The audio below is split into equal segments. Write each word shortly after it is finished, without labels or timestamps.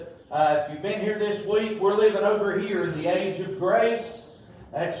If you've been here this week, we're living over here in the age of grace.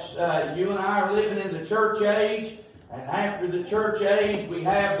 That's you and I are living in the church age. And after the church age, we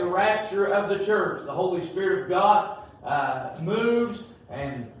have the rapture of the church. The Holy Spirit of God moves,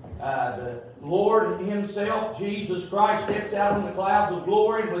 and the Lord Himself, Jesus Christ, steps out on the clouds of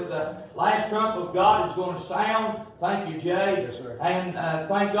glory, and with the last trump of God is going to sound. Thank you, Jay. Yes, sir. And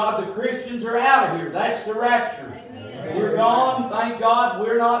thank God the Christians are out of here. That's the rapture. Amen. We're gone. Thank God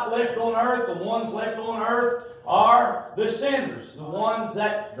we're not left on earth. The ones left on earth are the sinners. The ones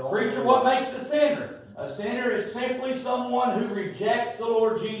that, preacher, what makes a sinner? A sinner is simply someone who rejects the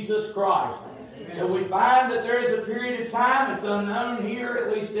Lord Jesus Christ. So we find that there is a period of time, it's unknown here,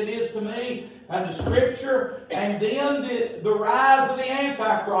 at least it is to me, under Scripture, and then the rise of the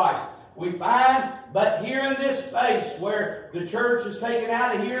Antichrist. We find, but here in this space where the church is taken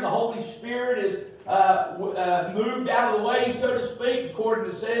out of here, the Holy Spirit is moved out of the way, so to speak,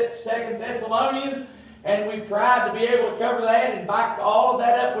 according to 2 Thessalonians. And we've tried to be able to cover that and back all of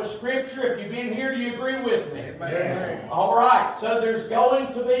that up with Scripture. If you've been here, do you agree with me? Amen. All right. So there's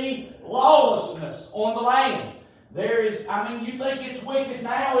going to be lawlessness on the land. There is, you think it's wicked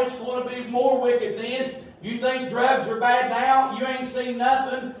now, it's going to be more wicked then. You think drugs are bad now, you ain't seen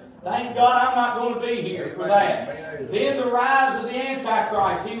nothing. Thank God I'm not going to be here for that. Then the rise of the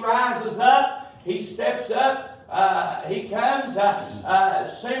Antichrist. He rises up. He steps up. He comes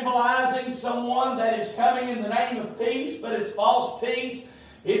symbolizing someone that is coming in the name of peace, but it's false peace.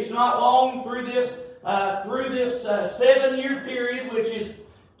 It's not long through this 7-year period, which is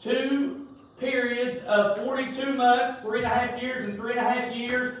 2 periods of 42 months, 3.5 years and 3.5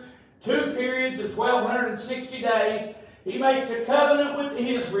 years, 2 periods of 1,260 days. He makes a covenant with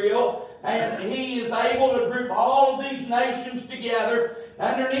Israel, and he is able to group all of these nations together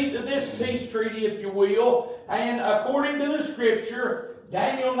underneath of this peace treaty, if you will. And according to the Scripture,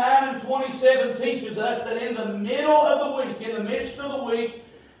 Daniel 9 and 27 teaches us that in the middle of the week, in the midst of the week,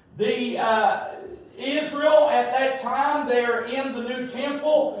 the Israel at that time, they are in the new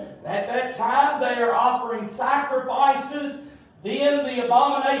temple. At that time, they are offering sacrifices. Then the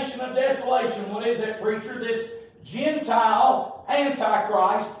abomination of desolation. What is that, preacher? This Gentile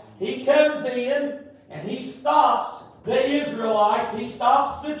Antichrist. He comes in and he stops the Israelites. He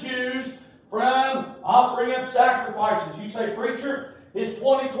stops the Jews from offering up sacrifices. You say, preacher, it's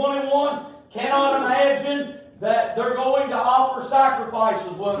 2021. Cannot imagine that they're going to offer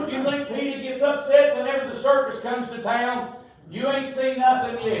sacrifices. Well, if you think Peter gets upset whenever the circus comes to town, you ain't seen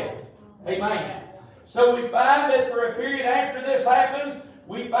nothing yet. Amen. So we find that for a period after this happens,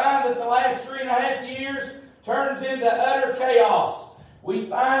 we find that the last 3.5 years turns into utter chaos. We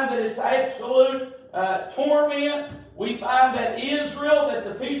find that it's absolute torment. We find that Israel, that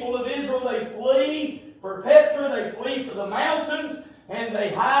the people of Israel, they flee for Petra, they flee for the mountains, and they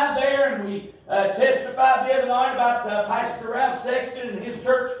hide there. And we testified the other night about Pastor Ralph Sexton and his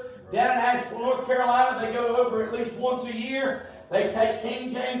church down in Asheville, North Carolina. They go over at least once a year. They take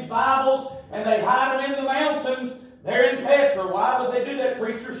King James Bibles and they hide them in the mountains there in Petra. Why would they do that,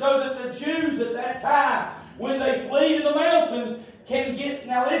 preacher? So that the Jews at that time, when they flee to the mountains, can get...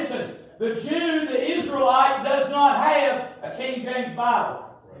 Now listen, the Jew, the Israelite, does not have a King James Bible.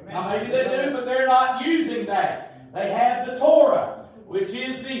 Now maybe they do, but they're not using that. They have the Torah, which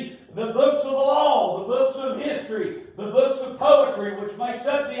is the books of the law, the books of history, the books of poetry, which makes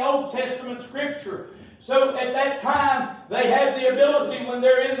up the Old Testament Scripture. So at that time, they have the ability, when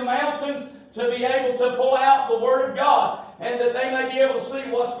they're in the mountains, to be able to pull out the Word of God, and that they may be able to see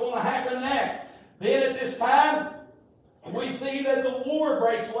what's going to happen next. Then at this time, we see that the war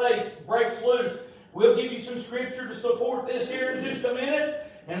breaks loose. We'll give you some Scripture to support this here in just a minute.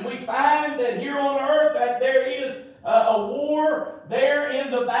 And we find that here on earth that there is a war there in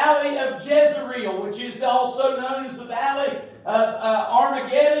the valley of Jezreel, which is also known as the valley of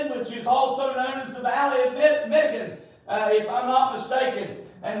Armageddon, which is also known as the valley of Megiddon, if I'm not mistaken.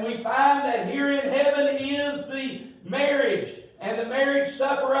 And we find that here in heaven is the marriage and the marriage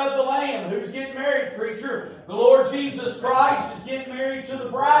supper of the Lamb. Who's getting married, preacher? The Lord Jesus Christ is getting married to the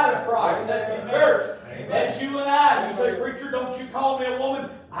bride of Christ. That's the church. That's you and I. You say, preacher, don't you call me a woman.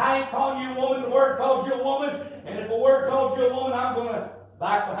 I ain't calling you a woman. The Word called you a woman. And if the Word called you a woman, I'm going to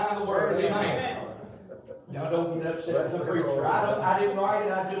back behind the Word. Amen. Y'all don't get upset with the preacher. I didn't write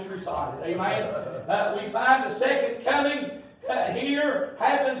it. I just recited. Amen. We find the second coming here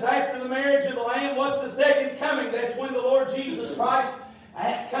happens after the marriage of the Lamb. What's the second coming? That's when the Lord Jesus Christ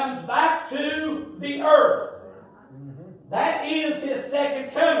comes back to the earth. That is His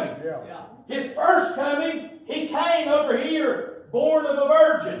second coming. Yeah. His first coming, He came over here born of a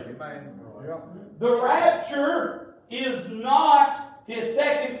virgin. Amen. Yeah. The rapture is not His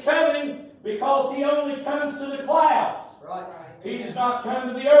second coming because He only comes to the clouds. Right. He does not come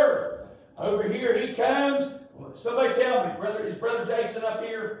to the earth. Over here He comes. Somebody tell me, is Brother Jason up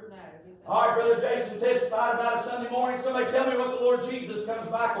here? No. All right, Brother Jason testified about it Sunday morning. Somebody tell me what the Lord Jesus comes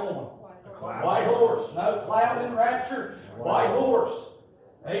back on. White horse. No, cloud and rapture. White horse.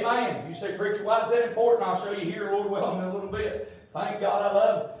 Amen. You say, preacher, why is that important? I'll show you here, Lord willing, in a little bit. Thank God I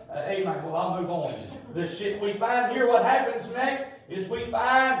love it. Amen. Well, I'll move on. We find here what happens next is we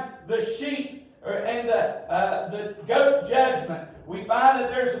find the sheep and the goat judgment. We find that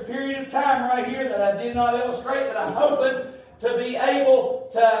there's a period of time right here that I did not illustrate that I'm hoping to be able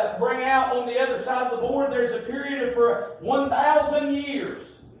to bring out on the other side of the board. There's a period of for 1,000 years.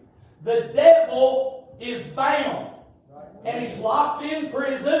 The devil is bound. And he's locked in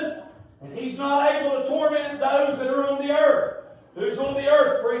prison. And he's not able to torment those that are on the earth. Who's on the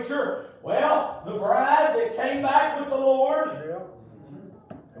earth, preacher? Well, the bride that came back with the Lord. Yeah.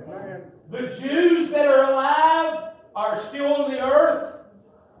 Amen. The Jews that are alive are still on the earth.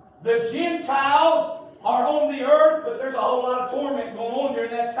 The Gentiles are on the earth, but there's a whole lot of torment going on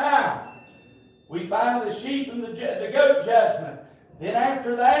during that time. We find the sheep and the goat judgment. Then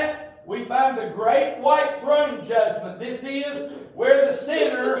after that, we find the great white throne judgment. This is where the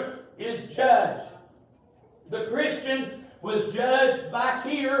sinner is judged. The Christian was judged back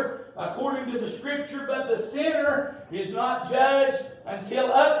here according to the Scripture, but the sinner is not judged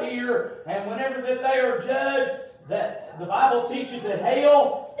until up here. And whenever that they are judged, that the Bible teaches that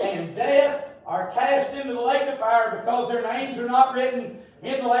hell and death are cast into the lake of fire because their names are not written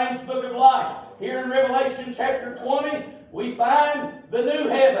in the Lamb's Book of Life. Here in Revelation chapter 20, we find the new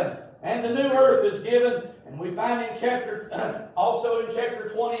heaven and the new earth is given. And we find also in chapter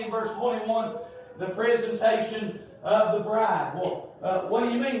 20 and verse 21, the presentation of the bride. Well, what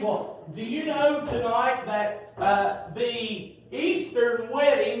do you mean? Well, do you know tonight that the Eastern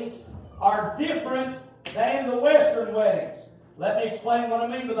weddings are different than the Western weddings? Let me explain what I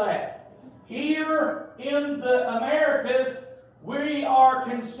mean by that. Here in the Americas, we are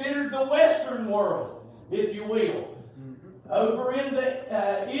considered the Western world, if you will. Over in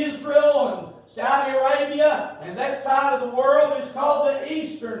the Israel and Saudi Arabia and that side of the world is called the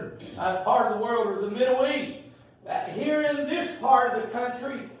Eastern part of the world, or the Middle East. Here in this part of the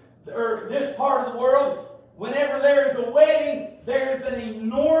country, or this part of the world, whenever there is a wedding, there is an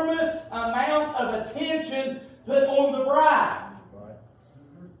enormous amount of attention put on the bride.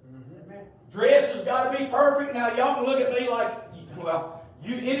 Dress has got to be perfect. Now, y'all can look at me like, well,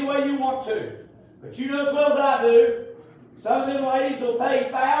 any way you want to. But you know as well as I do, some of them ladies will pay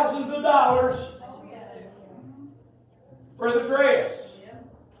thousands of dollars for the dress.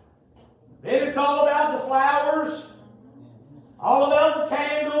 Then it's all about the flowers, all about the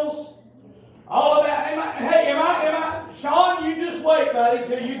candles, all about, Sean, you just wait, buddy,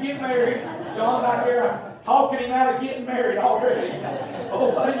 till you get married. Sean's out here, I'm talking him out of getting married already. Oh,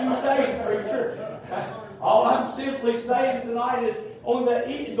 what are you saying, preacher? All I'm simply saying tonight is on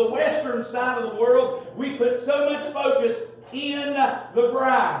the western side of the world, we put so much focus in the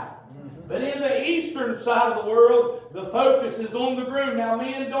bride. But in the eastern side of the world, the focus is on the groom. Now,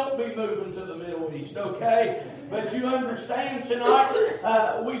 men, don't be moving to the Middle East, okay? But you understand tonight,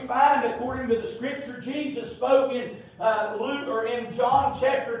 we find, according to the Scripture, Jesus spoke in John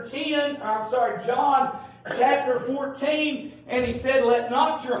chapter 14, and He said, "Let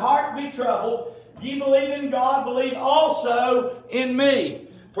not your heart be troubled. Ye believe in God, believe also in me.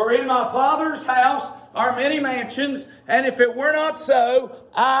 For in my Father's house are many mansions, and if it were not so,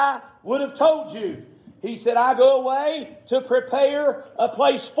 I would have told you." He said, "I go away to prepare a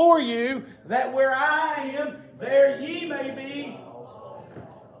place for you, that where I am, there ye may be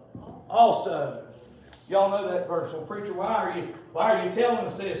also." Y'all know that verse. Well, preacher, why are you telling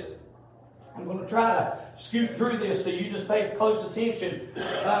us this? I'm going to try to scoot through this so you just pay close attention.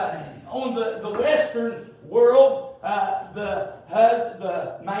 On the Western world, the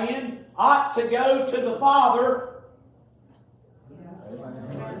man ought to go to the father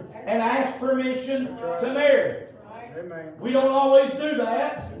and ask permission to marry. Amen. We don't always do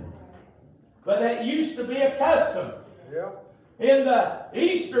that, but that used to be a custom. Yeah. In the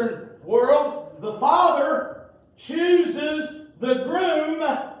Eastern world, the father chooses the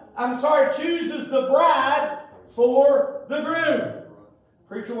bride for the groom.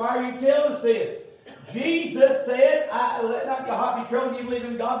 Preacher, why are you telling us this? Jesus said, "Let not your heart be troubled. You believe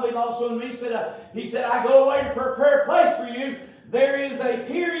in God, believe also in me." He said, "I go away to prepare a place for you." There is a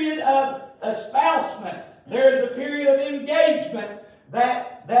period of espousement. There is a period of engagement.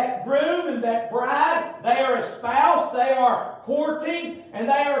 That groom and that bride, they are espoused, they are courting, and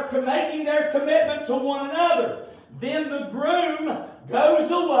they are making their commitment to one another. Then the groom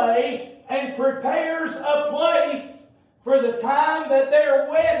goes away and prepares a place for the time that they're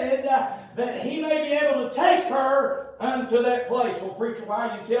wedded, that he may be able to take her unto that place. Well, preacher, why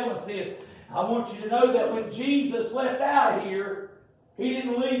are you telling us this? I want you to know that when Jesus left out here, he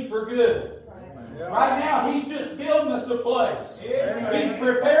didn't leave for good. Right now, he's just building us a place. He's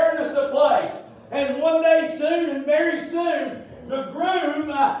preparing us a place. And one day soon, and very soon, the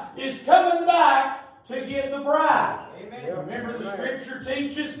groom is coming back to get the bride. Remember the scripture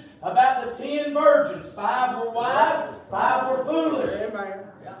teaches about the 10 virgins. 5 were wise, 5 were foolish.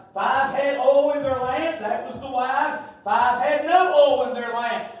 5 had oil in their lamp, that was the wise. 5 had no oil in their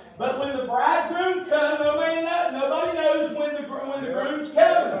lamp. But when the bridegroom comes, nobody knows when the groom's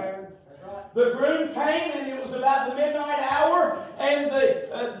coming. The groom came, and it was about the midnight hour, and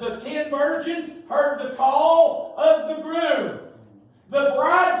the 10 virgins heard the call of the groom. The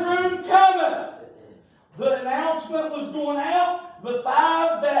bridegroom cometh. The announcement was going out. The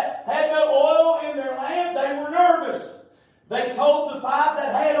 5 that had no oil in their lamp, they were nervous. They told the 5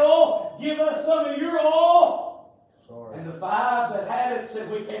 that had oil, give us some of your oil. And the 5 that had it said,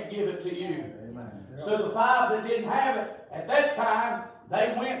 we can't give it to you. So the 5 that didn't have it, at that time,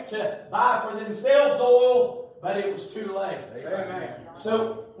 they went to buy for themselves oil, but it was too late. Amen.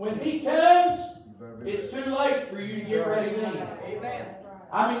 So when he comes, it's too late for you to get ready then. Amen.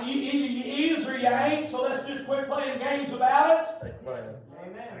 I mean, either you is or you ain't, so let's just quit playing games about it.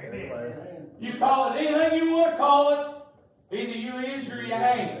 Amen. You call it anything you want to call it. Either you is or you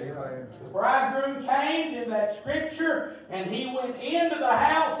ain't. The bridegroom came in that scripture, and he went into the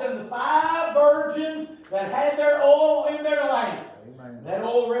house, and the 5 virgins that had their oil in their lamp. That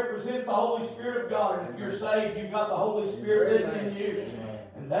oil represents the Holy Spirit of God. And if you're saved, you've got the Holy Spirit living in you.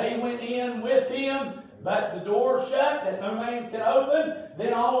 And they went in with him, but the door shut that no man could open.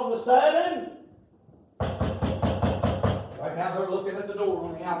 Then all of a sudden, right now they're looking at the door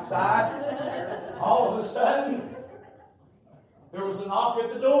on the outside. All of a sudden, there was a knock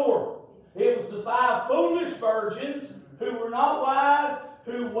at the door. It was the 5 foolish virgins who were not wise,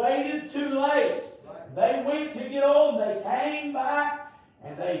 who waited too late. They went to get oil, and they came back,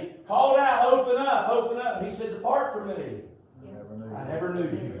 and they called out, open up, open up. And he said, depart from me. I never knew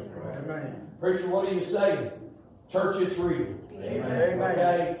you. Amen. Preacher, what are you saying? Church, it's real. Amen.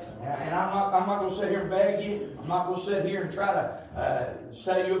 Okay? And I'm not going to sit here and beg you. I'm not going to sit here and try to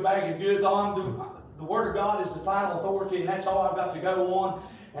sell you a bag of goods on. The Word of God is the final authority, and that's all I've got to go on.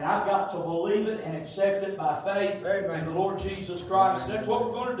 And I've got to believe it and accept it by faith in the Lord Jesus Christ. That's what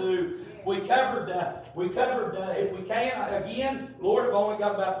we're going to do. We covered, if we can, again, Lord, I've only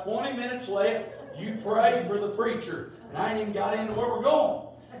got about 20 minutes left. You pray for the preacher. And I ain't even got into where we're going.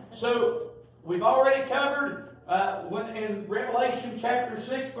 So, we've already covered, when in Revelation chapter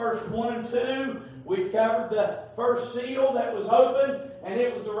 6, verse 1 and 2, we've covered the first seal that was opened, and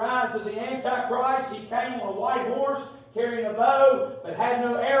it was the rise of the Antichrist. He came on a white horse, carrying a bow, but had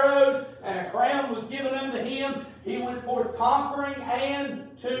no arrows, and a crown was given unto him. He went forth conquering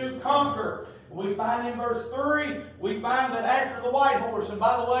and to conquer. We find in verse 3, we find that after the white horse, and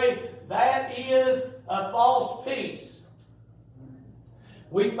by the way, that is a false peace.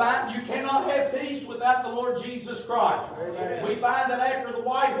 We find you cannot have peace without the Lord Jesus Christ. Amen. We find that after the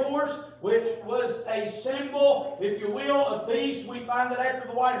white horse, which was a symbol, if you will, of peace, we find that after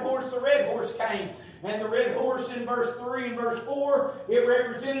the white horse, the red horse came. And the red horse in verse 3 and verse 4, it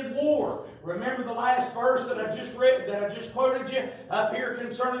represented war. Remember the last verse that I just read, that I just quoted you up here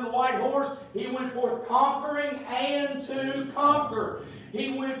concerning the white horse? He went forth conquering and to conquer.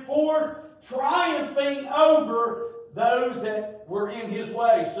 He went forth triumphing over those that were in his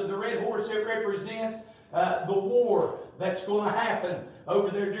way. So the red horse, it represents the war that's going to happen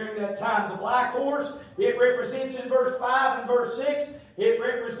over there during that time. The black horse, it represents in verse 5 and verse 6, it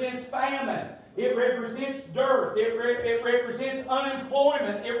represents famine. It represents dearth. It represents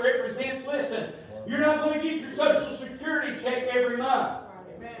unemployment. It represents, listen, you're not going to get your Social Security check every month.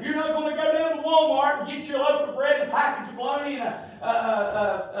 You're not going to go down to Walmart and get you a loaf of bread, a package of bologna, and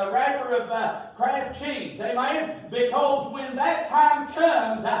a wrapper of Kraft cheese. Amen? Because when that time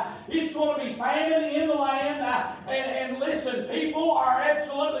comes, it's going to be famine in the land. And listen, people are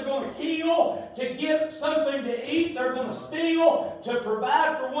absolutely going to kill to get something to eat. They're going to steal to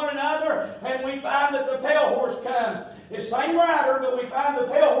provide for one another. And we find that the pale horse comes. It's the same rider, but we find the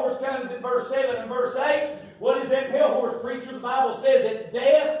pale horse comes in verse 7 and verse 8. What is that pale horse, preacher? The Bible says that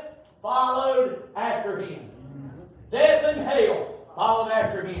death followed after him. Death and hell followed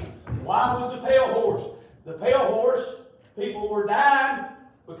after him. Why was the pale horse? The pale horse, people were dying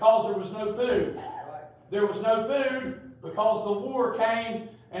because there was no food. There was no food because the war came,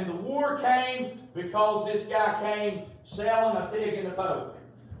 and the war came because this guy came selling a pig in a poke.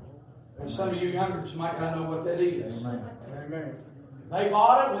 And some of you youngers might not know what that is. Amen. They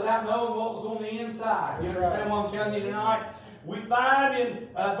bought it without knowing what was on the inside. You understand what I'm telling you tonight? We find in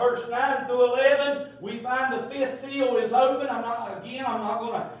verse 9 through 11, we find the fifth seal is open. I'm not going to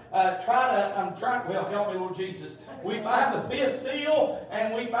well, help me, Lord Jesus. We find the fifth seal,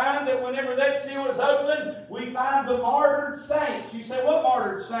 and we find that whenever that seal is open, we find the martyred saints. You say, what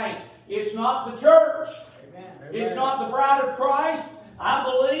martyred saints? It's not the church. Amen. It's not the bride of Christ. I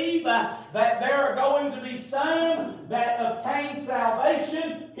believe that there are going to be some that obtain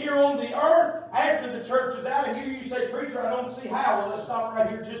salvation here on the earth after the church is out of here. You say, preacher, I don't see how. Well, let's stop right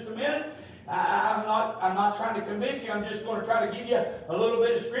here just a minute. I'm not trying to convince you. I'm just going to try to give you a little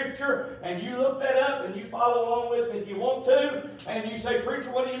bit of scripture, and you look that up and you follow along with me if you want to. And you say,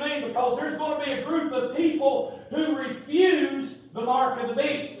 preacher, what do you mean? Because there's going to be a group of people who refuse the mark of the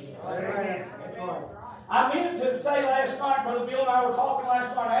beast. Amen. That's right. I meant to say last night, Brother Bill and I were talking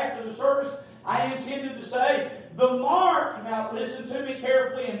last night after the service, I intended to say, the mark, now listen to me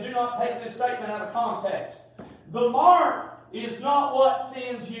carefully and do not take this statement out of context. The mark is not what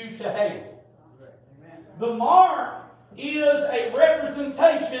sends you to hell. The mark is a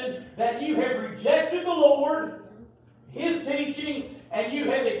representation that you have rejected the Lord, His teachings, and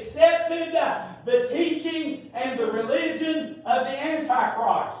you have accepted the teaching and the religion of the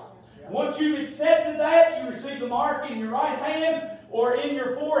Antichrist. Once you've accepted that, you receive the mark in your right hand or in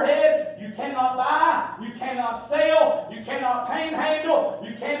your forehead. You cannot buy, you cannot sell, you cannot panhandle,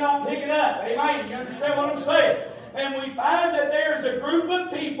 you cannot pick it up. Amen. You understand what I'm saying? And we find that there's a group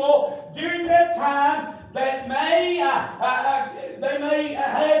of people during that time that they may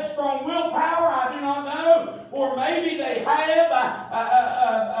have strong willpower, I do not know, or maybe they have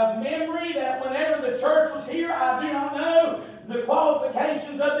a memory that whenever the church was here, I do not know the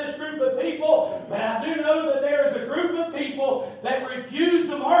qualifications of this group of people, but I do know that there is a group of people that refuse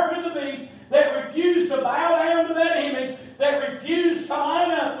the mark of the beast, that refuse to bow down to that image, that refuse to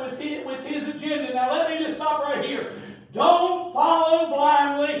line up with his agenda. Now let me just stop right here. Don't follow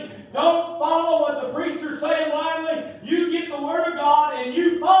blindly. Don't follow what the preacher's saying blindly. You get the Word of God and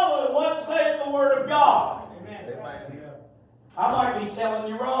you follow what saith the Word of God. Amen. I might be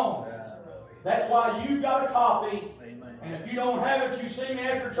telling you wrong. That's why you've got a copy. And if you don't have it, you see me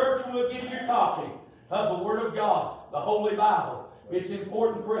after church and we'll get you a copy of the Word of God, the Holy Bible. It's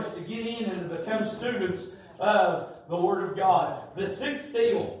important for us to get in and to become students of the Word of God. The sixth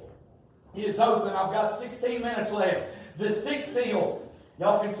seal is open. I've got 16 minutes left. The sixth seal,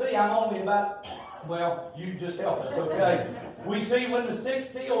 y'all can see I'm only about, well, you just help us, okay? We see when the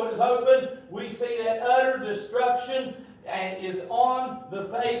sixth seal is open, we see that utter destruction and is on the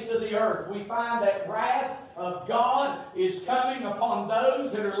face of the earth. We find that wrath of God is coming upon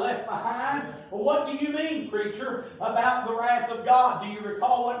those that are left behind. Well, what do you mean, preacher, about the wrath of God? Do you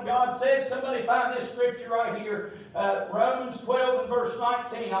recall what God said? Somebody find this scripture right here. Romans 12 and verse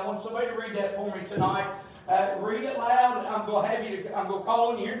 19. I want somebody to read that for me tonight. Read it loud. I'm going to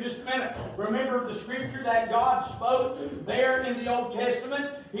call on you here in just a minute. Remember the scripture that God spoke there in the Old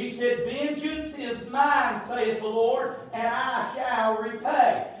Testament. He said, vengeance is mine, saith the Lord, and I shall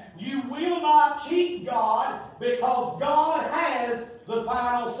repay. You will not cheat God because God has the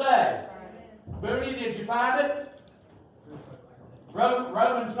final say. Booney, did you find it?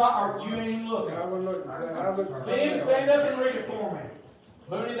 Romans not, or you ain't even looking. I will look at that. Ben, stand up and read it for me.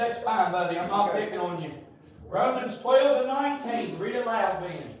 Booney, that's fine, buddy. I'm not picking on you. Romans 12 and 19. Read it loud,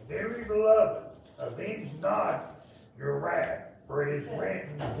 Ben. Dearly beloved, avenge not your wrath, for it is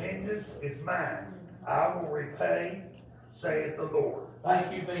written, vengeance is mine. I will repay, saith the Lord.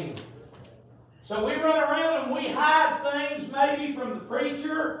 Thank you, Ben. So we run around and we hide things maybe from the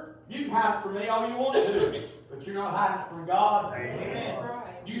preacher. You can hide it from me all you want to, but you're not hiding it from God. Amen.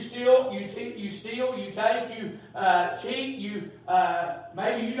 You steal, you take, you cheat,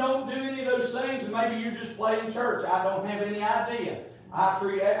 maybe you don't do any of those things, and maybe you're just playing church. I don't have any idea. I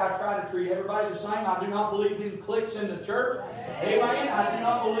try to treat everybody the same. I do not believe in cliques in the church. Amen. I do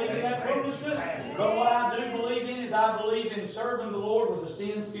not believe in that foolishness. But what I do believe in is I believe in serving the Lord with a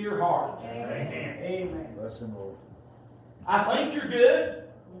sincere heart. Amen. Amen. Bless him, Lord. I think you're good.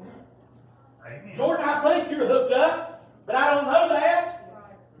 Amen. Jordan, I think you're hooked up, but I don't know that.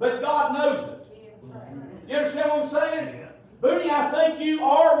 But God knows it. You understand what I'm saying? Yeah. Booney, I think you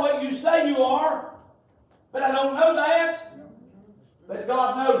are what you say you are, but I don't know that. But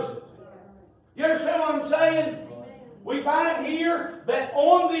God knows it. You understand what I'm saying? We find here that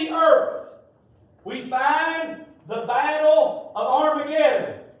on the earth, we find the battle of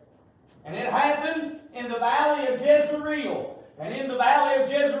Armageddon. And it happens in the valley of Jezreel. And in the valley of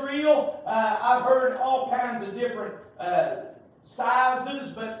Jezreel, I've heard all kinds of different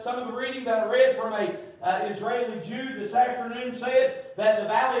sizes, but some of the reading that I read from a Israeli Jew this afternoon said that the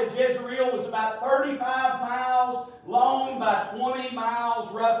valley of Jezreel was about 35 miles long by 20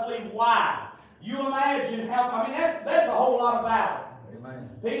 miles roughly wide. You imagine how, that's a whole lot of valley. Amen.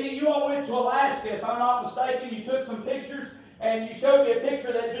 Petey, you all went to Alaska, if I'm not mistaken. You took some pictures, and you showed me a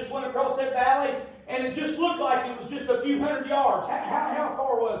picture that just went across that valley, and it just looked like it was just a few hundred yards. How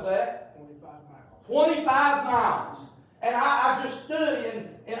far was that? 25 miles. 25 miles. And I just stood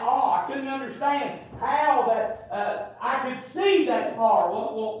in awe. I couldn't understand how that I could see that far.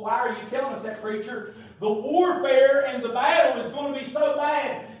 Well, why are you telling us that, preacher? The warfare and the battle is going to be so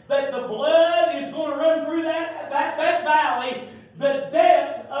bad that the blood is going to run through that valley the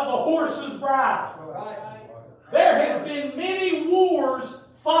depth of a horse's bridle. Right. There has been many wars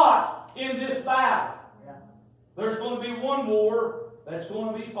fought in this valley. There's going to be one war that's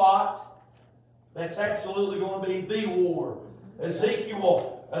going to be fought. That's absolutely going to be the war.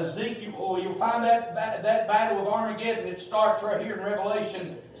 Ezekiel, you'll find that battle of Armageddon. It starts right here in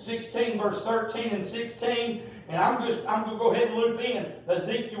Revelation 16, verse 13 and 16. And I'm going to go ahead and loop in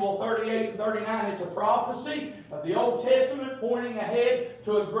Ezekiel 38 and 39. It's a prophecy of the Old Testament pointing ahead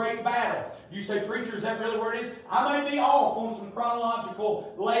to a great battle. You say, preacher, is that really where it is? I may be off on some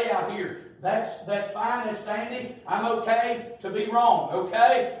chronological layout here. That's fine, that's dandy. I'm okay to be wrong,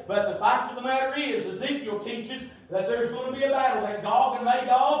 okay? But the fact of the matter is, Ezekiel teaches that there's going to be a battle, that Gog and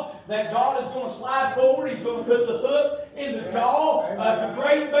Magog, that God is going to slide forward. He's going to put the hook in the jaw of the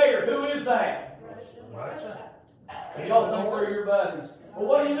great bear. Who is that? Y'all think we're your buddies. Well,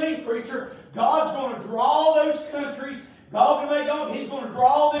 what do you mean, preacher? God's going to draw those countries, Gog and Magog, He's going to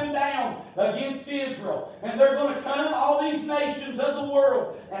draw them down against Israel. And they're going to come, all these nations of the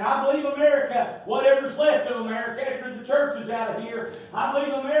world. And I believe America, whatever's left of America after the church is out of here, I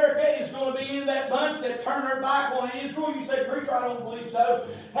believe America is going to be in that bunch that turn their back on Israel. You say, preacher, I don't believe so.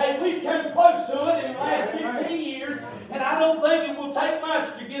 Hey, we've come close to it in the last 15 years, and I don't think it will take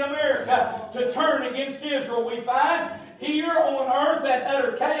much to get America to turn against Israel. We find here on earth that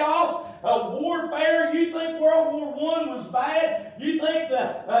utter chaos of warfare. You think World War I was bad? You think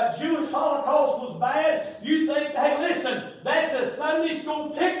the Jewish Holocaust was bad? You think, hey, listen, that's a Sunday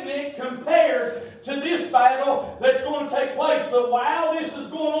school picnic compared to this battle that's going to take place. But while this is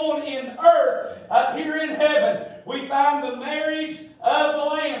going on in earth, up here in heaven, we find the marriage of the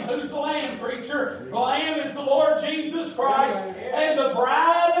Lamb. Who's the Lamb, preacher? The Lamb is the Lord Jesus Christ, and the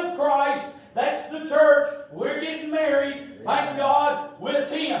bride of Christ, that's the church. We're getting married, thank God, with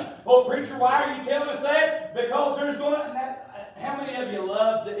Him. Well, preacher, why are you telling us that? Because there's going to... How many of you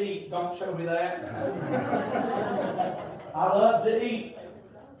love to eat? Don't show me that. I love to eat.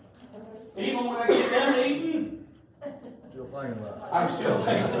 Even when I get done eating, Still thinking about I'm still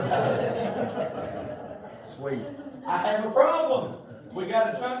thinking about it. it. Sweet. I have a problem. We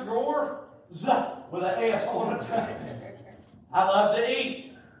got a junk drawer with an S on it. I love to eat.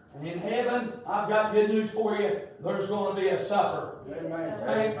 And in heaven, I've got good news for you. There's going to be a supper. Amen.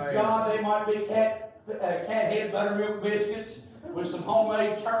 Thank God they might be cat head buttermilk biscuits with some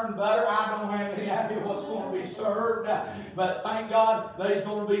homemade churned butter. I don't have any idea what's going to be served. But thank God there's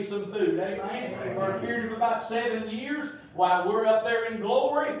going to be some food. Amen. For a period of about 7 years, while we're up there in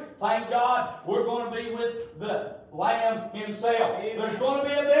glory, thank God we're going to be with the Lamb Himself. There's going to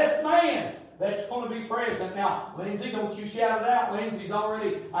be a best man that's going to be present. Now, Lindsay, don't you shout it out. Lindsay's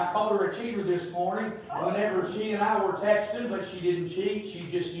already, I called her a cheater this morning whenever she and I were texting, but she didn't cheat. She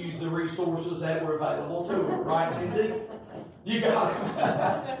just used the resources that were available to her. Right, Lindsay? You got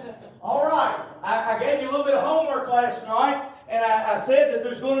it. All right. I gave you a little bit of homework last night, and I said that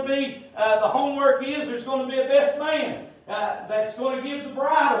there's going to be, the homework is there's going to be a best man that's going to give the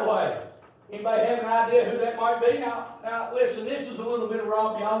bride away. Anybody have an idea who that might be? Now, listen, this is a little bit of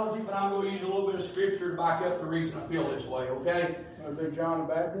raw theology, but I'm going to use a little bit of scripture to back up the reason I feel this way, okay? Would it be John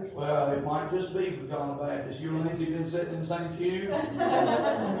the Baptist? Well, it might just be John the Baptist. You and Lindsay been sitting in the same pew.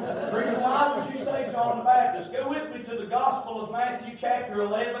 Reason why would you say John the Baptist? Go with me to the Gospel of Matthew, chapter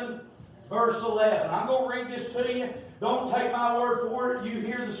 11, verse 11. I'm going to read this to you. Don't take my word for it. You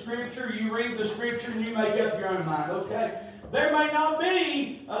hear the scripture, you read the scripture, and you make up your own mind, okay? There may not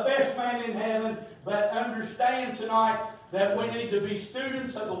be a best man in heaven, but understand tonight that we need to be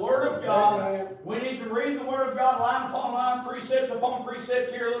students of the Word of God. Amen. We need to read the Word of God line upon line, precept upon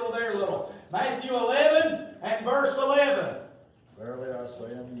precept, here a little, there a little. Matthew 11 and verse 11. Verily I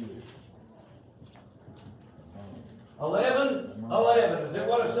say unto you. 11. Is that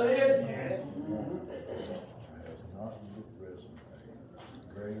what it said? Yes. Has not risen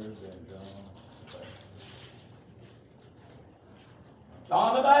greater than John the Baptist.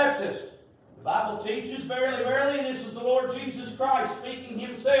 John the Baptist. The Bible teaches, verily, verily, and this is the Lord Jesus Christ speaking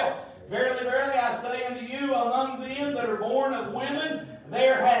himself. Verily, verily, I say unto you, among them that are born of women,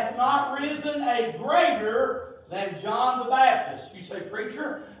 there hath not risen a greater than John the Baptist. You say,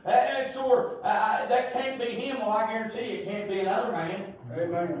 preacher, that can't be him. Well, I guarantee you it can't be another man.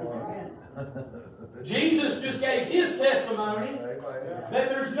 Amen. Jesus just gave his testimony that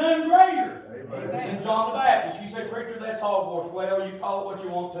there's none greater than John the Baptist. You say, preacher, that's hogwash. Well, you call it what you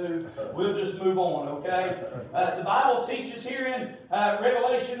want to. We'll just move on, okay? The Bible teaches here in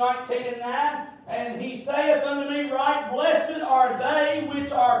Revelation 19:9, and he saith unto me, right blessed are they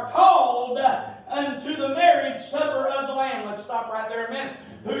which are called unto the marriage supper of the Lamb. Let's stop right there a minute.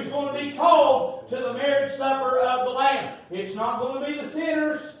 Who's going to be called to the marriage supper of the Lamb? It's not going to be the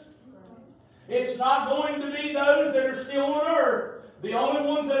sinners. It's not going to be those that are still on earth. The only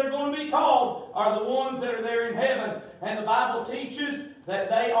ones that are going to be called are the ones that are there in heaven. And the Bible teaches that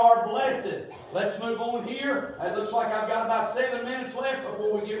they are blessed. Let's move on here. It looks like I've got about 7 minutes left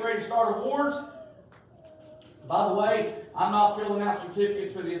before we get ready to start awards. By the way, I'm not filling out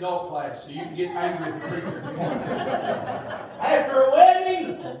certificates for the adult class, so you can get angry with the preacher if you want to. After a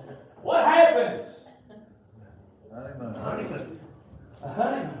wedding, what happens? Honeymoon. A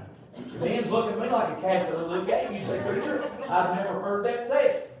honeymoon. Ben's looking at me like a cat at a little game. You say, preacher, I've never heard that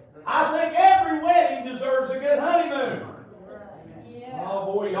said. I think every wedding deserves a good honeymoon. Oh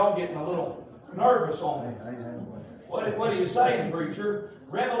boy, y'all getting a little nervous on me. What are you saying, preacher?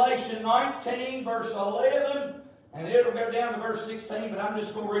 Revelation 19, verse 11, and it'll go down to verse 16, but I'm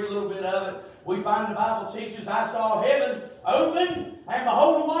just going to read a little bit of it. We find the Bible teaches, I saw heaven opened, and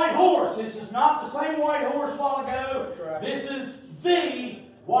behold a white horse. This is not the same white horse a while ago. Right. This is the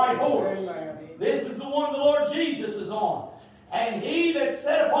white horse. Amen. This is the one the Lord Jesus is on. And he that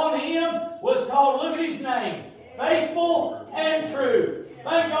sat upon him was called, look at his name, Faithful and True.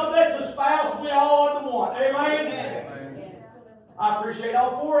 Thank God that's a spouse we all ought to want. Amen? Amen. I appreciate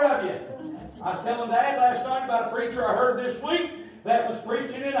all 4 of you. I was telling Dad last night about a preacher I heard this week that was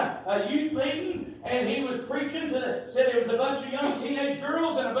preaching in a youth meeting, and he was preaching said there was a bunch of young teenage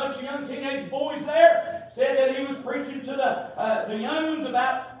girls and a bunch of young teenage boys there. Said that he was preaching to the young ones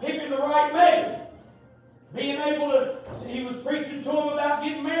about picking the right mate. He was preaching to them about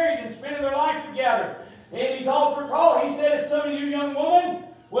getting married and spending their life together. In his altar call, he said, if some of you young women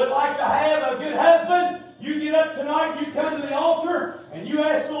would like to have a good husband, you get up tonight, you come to the altar, and you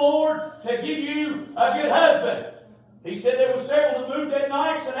ask the Lord to give you a good husband. He said there were several that moved that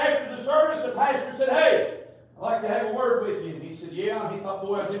night, and after the service, the pastor said, hey, I'd like to have a word with you. And he said, yeah. And he thought,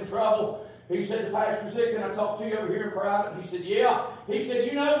 boy, I was in trouble. He said, the pastor said, can I talk to you over here in private? And he said, yeah. He said,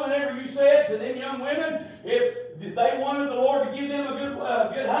 you know, whenever you said to them young women, if they wanted the Lord to give them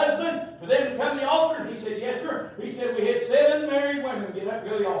a good husband, for them to come to the altar, and he said, yes, sir. He said, we had 7 married women get up and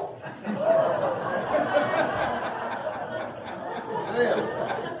go to the altar.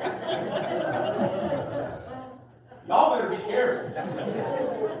 Y'all better be careful.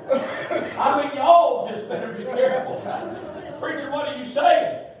 I mean, y'all just better be careful. Preacher, what are you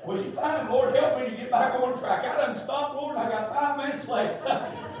saying? Was you find, Lord, help me to get back on track. I done stopped, Lord, and I got 5 minutes left.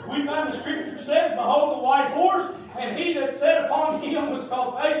 We find the scripture says, behold the white horse, and he that sat upon him was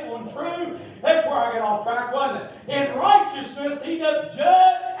called Faithful and True. That's where I got off track, wasn't it? In righteousness he doth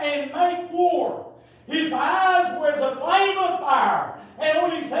judge and make war. His eyes were as a flame of fire, and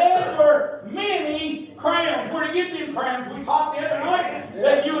on his head were many crowns. Where to get them crowns? We talked the other night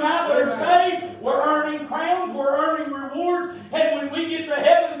that you and I that are saved, we're earning crowns, we're earning rewards, and when we get to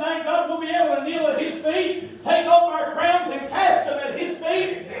heaven, thank God we'll be able to kneel at His feet, take off our crowns and cast them at His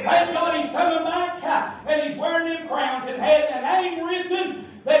feet. Thank God He's coming back, and He's wearing them crowns and had a name written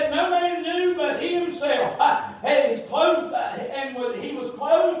that no man knew but He Himself. And He was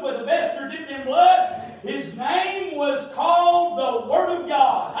clothed with a vesture dipped in blood. His name was called the Word of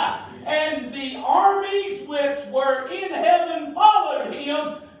God. And the armies which were in heaven followed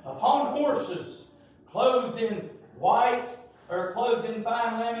Him upon horses, clothed in white, or clothed in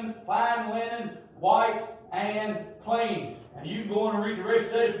fine linen, white and clean. And you can go on and read the rest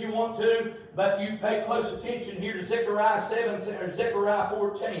of it if you want to, but you pay close attention here to Zechariah 17 or Zechariah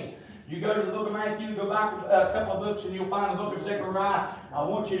 14. You go to the book of Matthew, go back a couple of books, and you'll find the book of Zechariah. I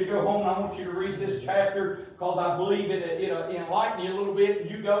want you to go home and I want you to read this chapter because I believe it'll enlighten you a little bit.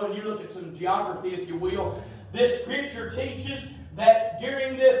 You go and you look at some geography, if you will. This scripture teaches that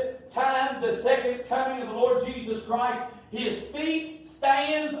during this time, the second coming of the Lord Jesus Christ, His feet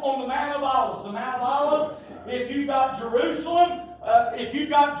stands on the Mount of Olives. The Mount of Olives, if you've got Jerusalem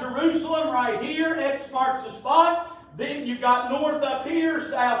right here, X marks the spot. Then you got north up here,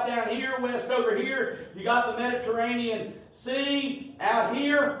 south down here, west over here. You got the Mediterranean Sea out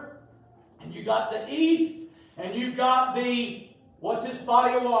here. And you got the east. And you've got the, what's this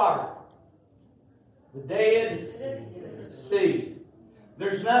body of water? The Dead Sea.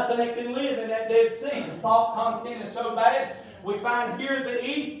 There's nothing that can live in that Dead Sea. The salt content is so bad. We find here at the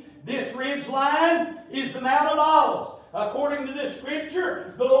east, this ridge line is the Mount of Olives. According to this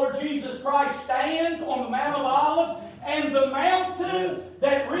scripture, the Lord Jesus Christ stands on the Mount of Olives, and the mountains,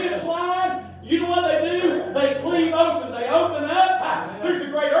 that ridge line, you know what they do? They cleave open. They open up. There's a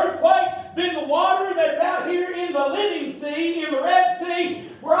great earthquake. Then the water that's out here in the living sea, in the Red Sea,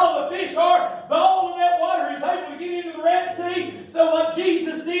 where all the fish are, all of that water is able to get into the Red Sea. So what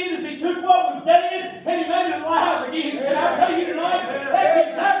Jesus did is He took what was dead and He made it alive again. Can I tell you tonight? That's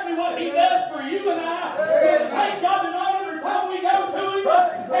exactly what He does for you and I. Thank God tonight every time we go to Him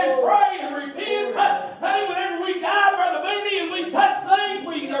and pray and repent. Hey, whenever we die, Brother Mooney, and we touch things,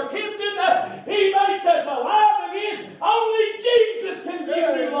 we are tempted, He makes us alive again. Only Jesus can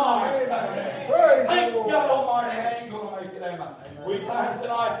give you life. Thank God Almighty, I ain't going to make it, am I? We find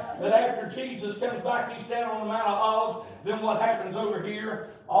tonight that after Jesus comes back, He's standing on the Mount of Olives. Then what happens over here?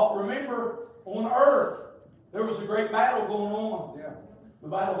 Remember, on earth, there was a great battle going on. Yeah. The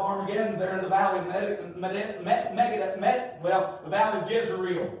Battle of Armageddon there in the valley of the valley of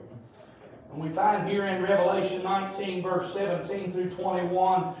Jezreel. And we find here in Revelation 19, verse 17 through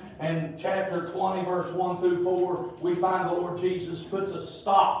 21, and chapter 20, verse 1 through 4, we find the Lord Jesus puts a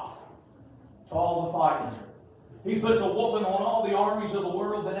stop to all the fighting. He puts a whooping on all the armies of the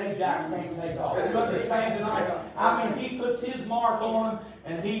world that Ajax can't take off. You understand tonight? I mean, He puts His mark on them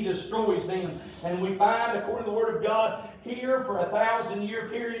and He destroys them. And we find, according to the Word of God, here for 1,000-year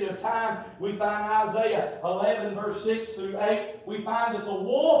period of time, we find Isaiah 11, verse 6 through 8, we find that the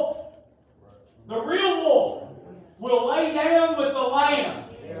wolf, the real wolf, will lay down with the lamb.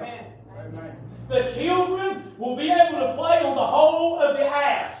 Amen. The children will be able to play on the hole of the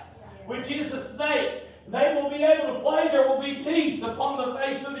asp, which is the snake. They will be able to play. There will be peace upon the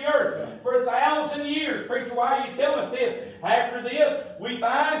face of the earth for 1,000 years. Preacher, why are you telling us this? After this, we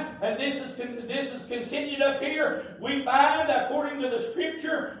find, and this is continued up here, we find, according to the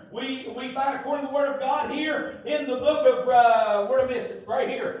Scripture, we find, according to the Word of God here, in the book of, where I missed it? Right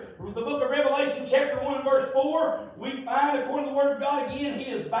here. The book of Revelation, chapter 1, verse 4, we find, according to the Word of God, again, He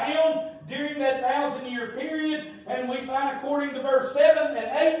is bound during that 1,000-year period. And we find, according to verse 7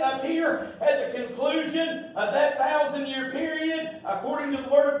 and 8 up here, at the conclusion of that 1,000-year period, according to the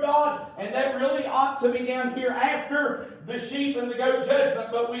Word of God, and that really ought to be down here after the sheep and the goat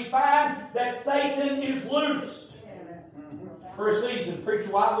judgment. But we find that Satan is loosed for a season.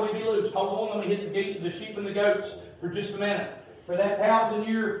 Preacher, why would he be loosed? Hold on, let me hit the sheep and the goats for just a minute. For that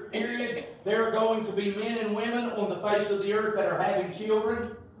 1,000-year period, there are going to be men and women on the face of the earth that are having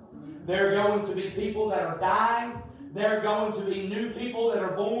children. There are going to be people that are dying. There are going to be new people that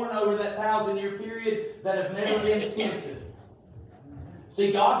are born over that 1,000-year period that have never been tempted.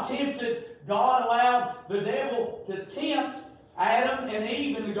 See, God allowed the devil to tempt Adam and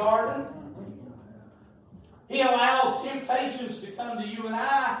Eve in the garden. He allows temptations to come to you and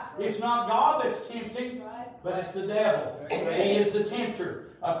I. It's not God that's tempting, but it's the devil. He is the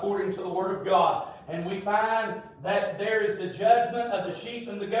tempter, according to the Word of God. And we find that there is the judgment of the sheep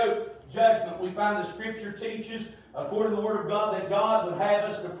and the goat judgment. We find the Scripture teaches, according to the Word of God, that God would have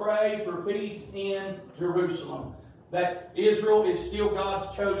us to pray for peace in Jerusalem. That Israel is still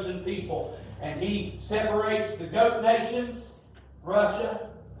God's chosen people. And He separates the goat nations, Russia,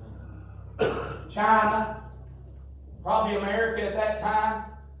 China, probably America at that time,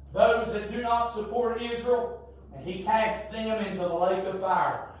 those that do not support Israel, and He casts them into the lake of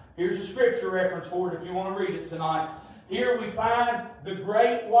fire. Here's a scripture reference for it if you want to read it tonight. Here we find the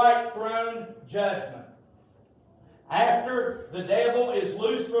great white throne judgment. After the devil is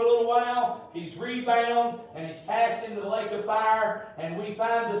loose for a little while, he's rebound and he's cast into the lake of fire, and we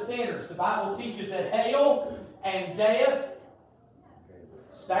find the sinners. The Bible teaches that hell and death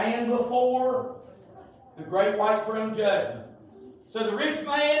stand before the great white throne judgment. So the rich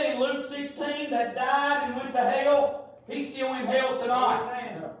man in Luke 16 that died and went to hell, he's still in hell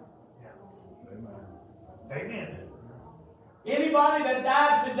tonight. Amen. Anybody that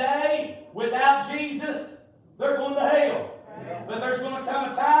died today without Jesus, they're going to hell. But there's going to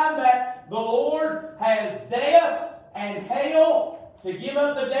come a time that the Lord has death and hell to give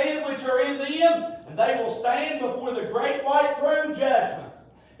up the dead which are in them, and they will stand before the great white throne judgment.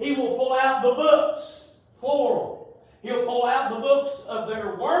 He will pull out the books, plural. He'll pull out the books of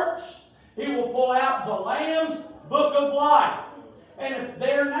their works. He will pull out the Lamb's book of life. And if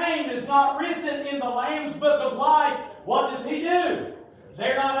their name is not written in the Lamb's Book of Life, what does He do?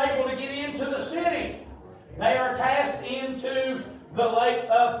 They're not able to get into the city. They are cast into the lake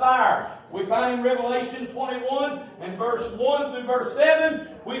of fire. We find in Revelation 21 and verse 1 through verse 7,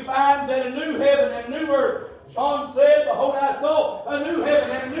 we find that a new heaven and a new earth. John said, behold, I saw a new heaven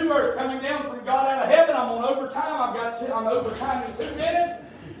and a new earth coming down from God out of heaven. I'm on overtime. I'm overtime in 2 minutes.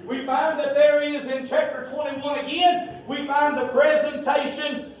 We find that there is in chapter 21 again, we find the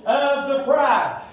presentation of the bride.